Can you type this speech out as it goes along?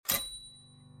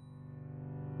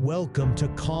Welcome to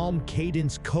Calm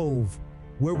Cadence Cove,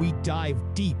 where we dive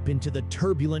deep into the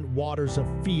turbulent waters of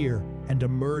fear and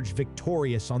emerge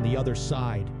victorious on the other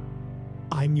side.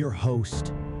 I'm your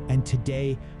host, and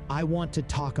today I want to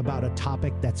talk about a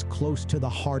topic that's close to the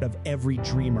heart of every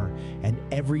dreamer and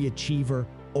every achiever: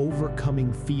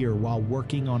 overcoming fear while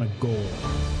working on a goal.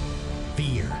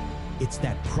 Fear. It's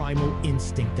that primal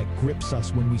instinct that grips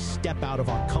us when we step out of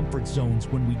our comfort zones,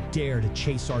 when we dare to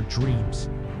chase our dreams.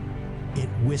 It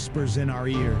whispers in our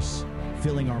ears,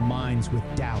 filling our minds with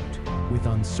doubt, with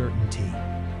uncertainty.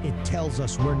 It tells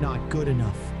us we're not good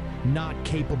enough, not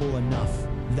capable enough,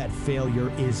 that failure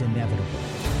is inevitable.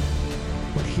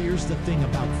 But here's the thing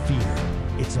about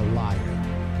fear: it's a liar.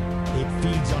 It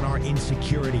feeds on our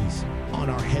insecurities, on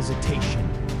our hesitation.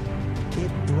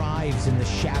 It thrives in the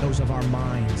shadows of our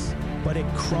minds, but it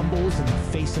crumbles in the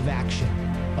face of action,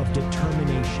 of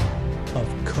determination,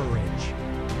 of courage.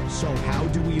 So how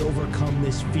do we overcome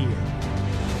this fear?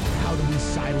 How do we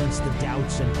silence the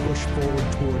doubts and push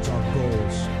forward towards our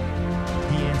goals?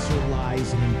 The answer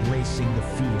lies in embracing the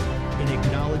fear, in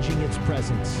acknowledging its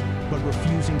presence, but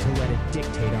refusing to let it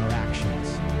dictate our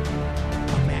actions.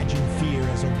 Imagine fear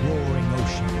as a roaring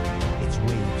ocean, its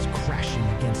waves crashing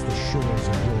against the shores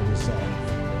of your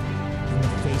resolve. In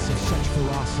the face of such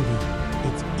ferocity,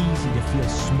 it's easy to feel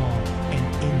small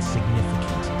and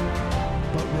insignificant.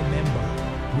 But remember,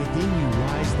 within you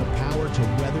lies the power to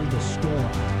weather the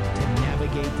storm, to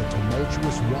navigate the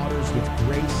tumultuous waters with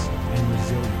grace and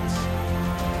resilience.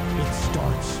 It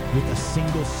starts with a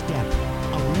single step,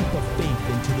 a leap of faith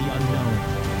into the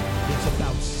unknown. It's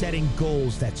about setting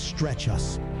goals that stretch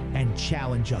us and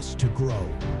challenge us to grow.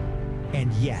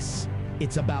 And yes,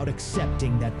 it's about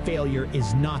accepting that failure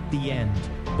is not the end,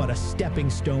 but a stepping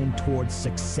stone towards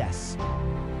success.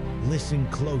 Listen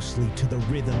closely to the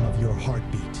rhythm of your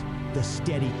heartbeat, the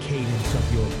steady cadence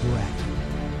of your breath.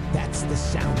 That's the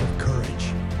sound of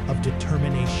courage, of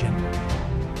determination.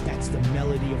 That's the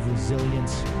melody of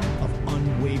resilience, of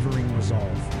unwavering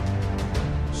resolve.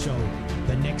 So,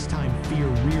 the next time fear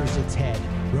rears its head,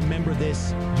 remember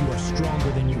this: you are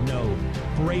stronger than you know,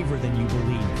 braver than you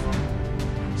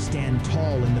believe. Stand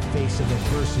tall in the face of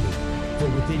adversity, for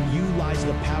within you lies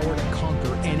the power to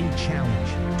conquer any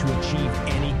challenge, to achieve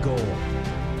any goal.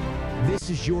 This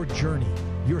is your journey,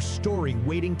 your story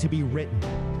waiting to be written.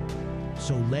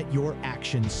 So let your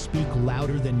actions speak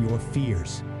louder than your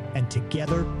fears, and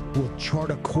together we'll chart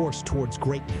a course towards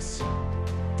greatness.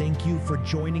 Thank you for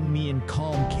joining me in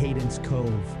Calm Cadence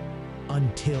Cove.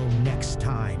 Until next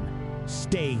time,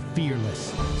 stay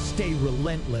fearless, stay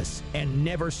relentless, and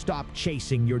never stop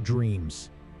chasing your dreams.